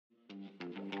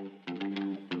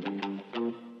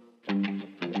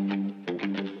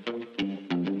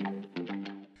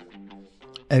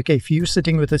Okay, if you're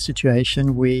sitting with a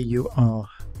situation where you are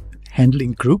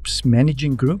handling groups,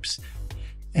 managing groups,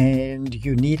 and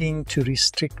you're needing to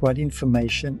restrict what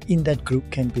information in that group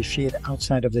can be shared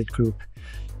outside of that group.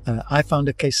 I found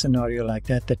a case scenario like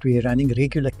that we're running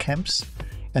regular camps,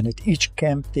 and at each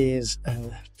camp there's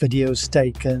videos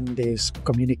taken, there's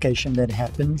communication that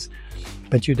happens,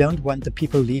 but you don't want the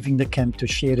people leaving the camp to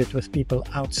share it with people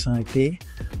outside there,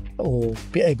 or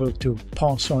be able to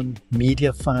pass on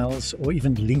media files or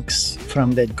even links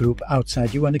from that group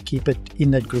outside. You want to keep it in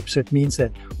that group, so it means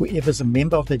that whoever's a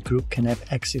member of that group can have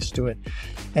access to it.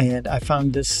 And I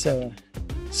found this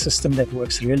system that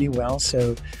works really well.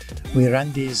 So we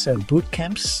run these boot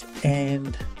camps,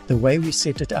 and the way we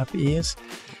set it up is,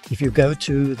 if you go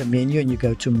to the menu and you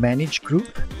go to manage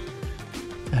group,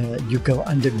 you go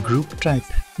under group type.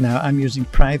 Now I'm using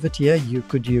private here. You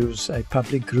could use a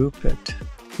public group. It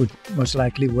would most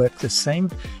likely work the same,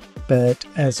 but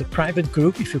as a private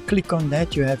group, if you click on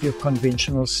that, you have your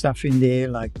conventional stuff in there,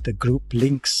 like the group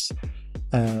links.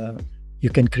 You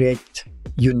can create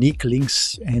unique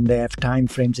links, and they have time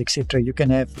frames, etc. You can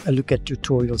have a look at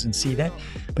tutorials and see that.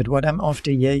 But what I'm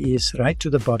after here is right to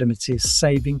the bottom, it says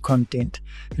saving content.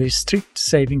 Restrict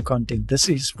saving content. This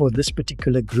is for this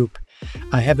particular group.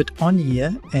 I have it on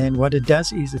here, and what it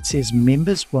does is it says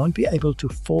members won't be able to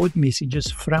forward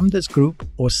messages from this group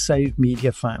or save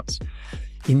media files.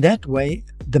 In that way,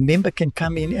 the member can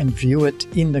come in and view it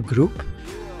in the group.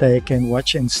 They can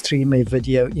watch and stream a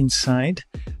video inside.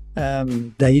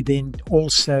 They then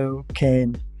also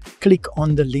can click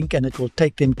on the link and it will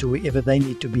take them to wherever they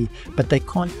need to be, but they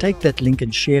can't take that link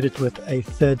and share it with a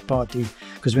third party,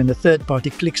 because when the third party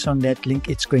clicks on that link,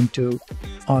 it's going to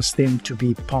ask them to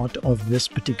be part of this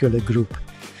particular group.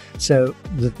 So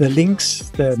the links,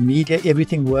 the media,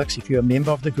 everything works if you're a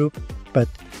member of the group, but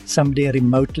somebody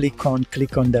remotely can't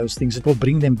click on those things. It will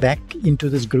bring them back into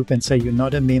this group and say, you're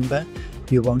not a member,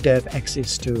 you won't have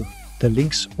access to the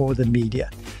links or the media.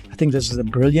 I think this is a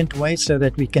brilliant way so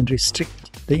that we can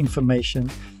restrict the information,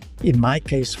 in my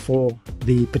case for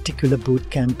the particular boot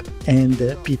camp and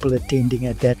the people attending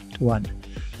at that one.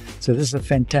 So this is a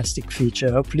fantastic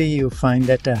feature. Hopefully you find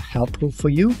that helpful for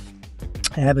you.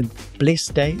 Have a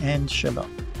blessed day, and shalom.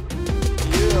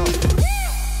 Yeah.